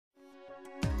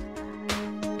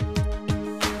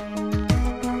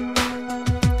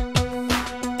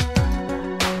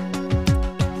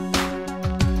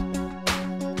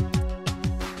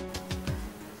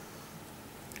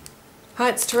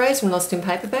it's Therese from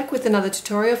Lostinpaper, back with another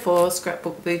tutorial for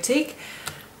Scrapbook Boutique.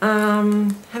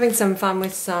 Having some fun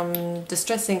with some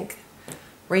Distress ink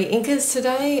reinkers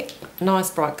today. Nice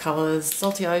bright colours,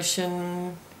 salty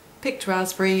ocean, picked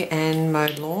raspberry and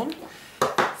mowed lawn.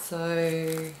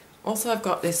 So also I've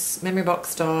got this memory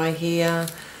box die here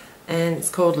and it's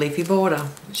called Leafy Border,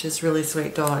 which is really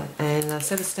sweet die, and a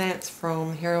set of stamps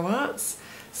from Hero Arts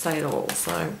say it all.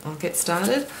 So I'll get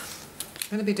started. I'm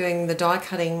going to be doing the die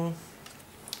cutting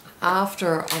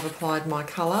after I've applied my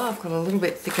colour. I've got a little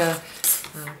bit thicker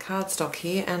cardstock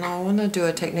here, and I want to do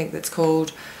a technique that's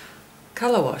called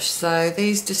colour wash. So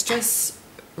these Distress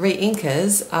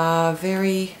reinkers are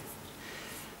very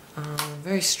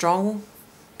strong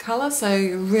colour, so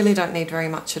you really don't need very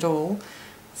much at all.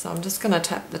 So I'm just going to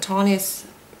tap the tiniest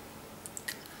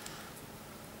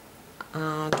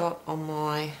dot on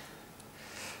my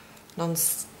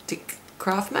non-stick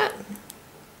craft mat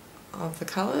of the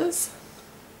colours,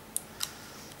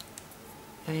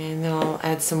 and then I'll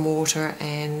add some water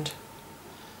and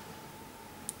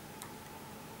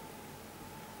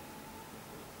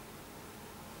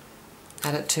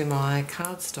add it to my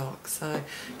cardstock. So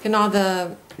you can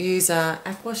either use a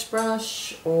aquash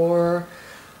brush or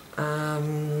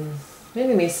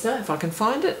maybe mister if I can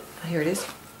find it. Here it is,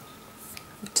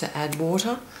 to add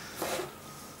water,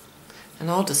 and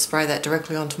I'll just spray that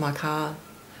directly onto my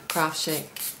craft sheet.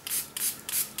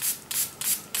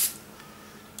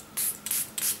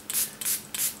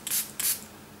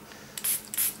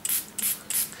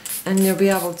 And you'll be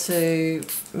able to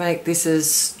make this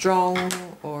as strong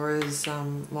or as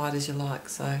light as you like,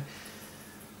 so you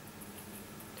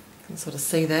can sort of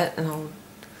see that. And I'm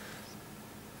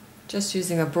just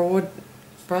using a broad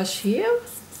brush here,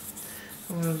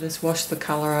 and we'll just wash the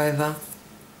colour over.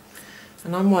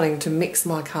 And I'm wanting to mix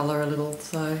my colour a little,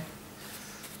 so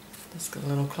just got a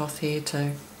little cloth here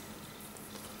to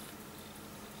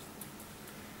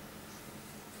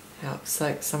help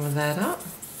soak some of that up.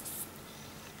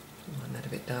 I want that a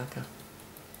bit darker.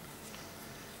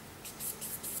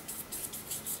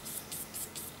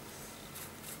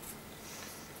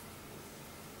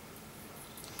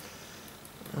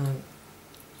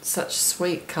 Such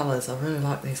sweet colours. I really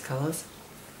like these colours.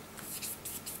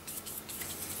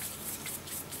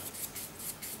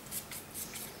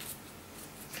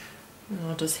 And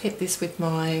I'll just hit this with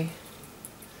my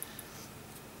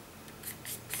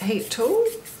heat tool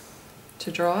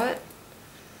to dry it,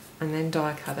 and then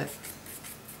die cut it.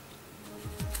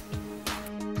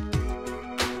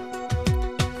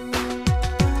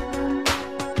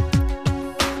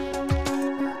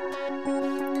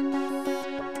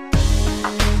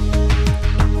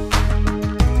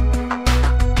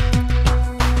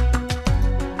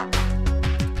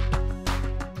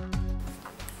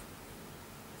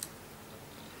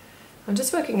 I'm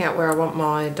just working out where I want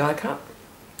my die cut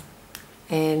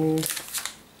and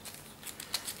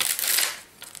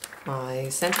my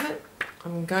sentiment.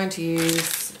 I'm going to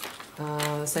use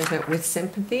sentiment with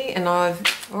sympathy, and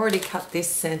I've already cut this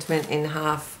sentiment in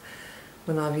half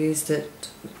when I've used it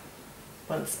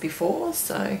once before,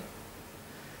 so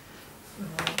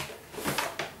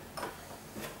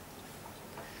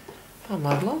on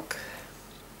my block.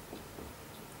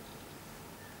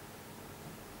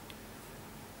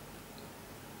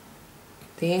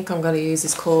 The ink I'm going to use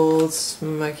is called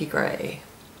Smoky Grey.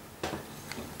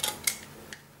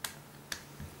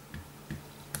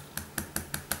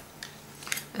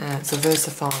 It's a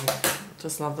VersaFine.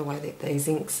 Just love the way that these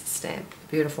inks stamp.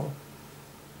 Beautiful.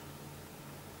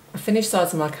 The finished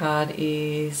size of my card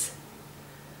is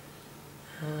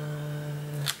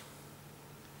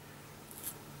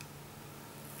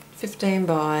 15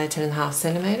 by 10.5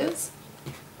 centimetres.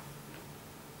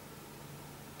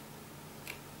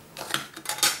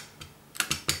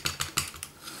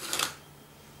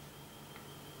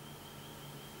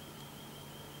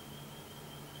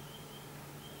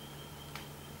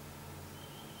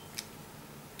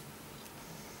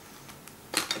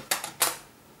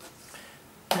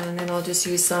 And then I'll just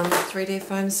use some 3D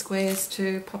foam squares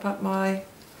to pop up my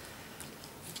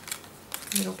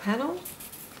little panel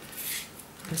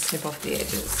and snip off the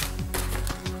edges.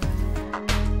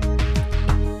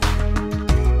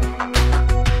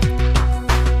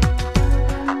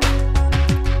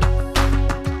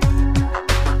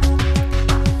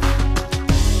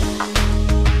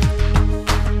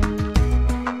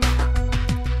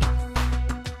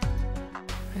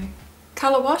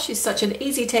 Colour wash is such an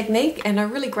easy technique and a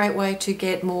really great way to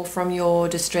get more from your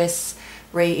Distress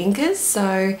reinkers.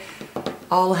 So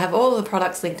I'll have all of the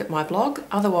products linked at my blog.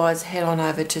 Otherwise, head on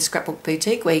over to Scrapbook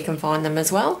Boutique where you can find them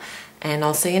as well. And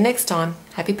I'll see you next time.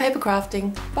 Happy paper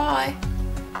crafting. Bye.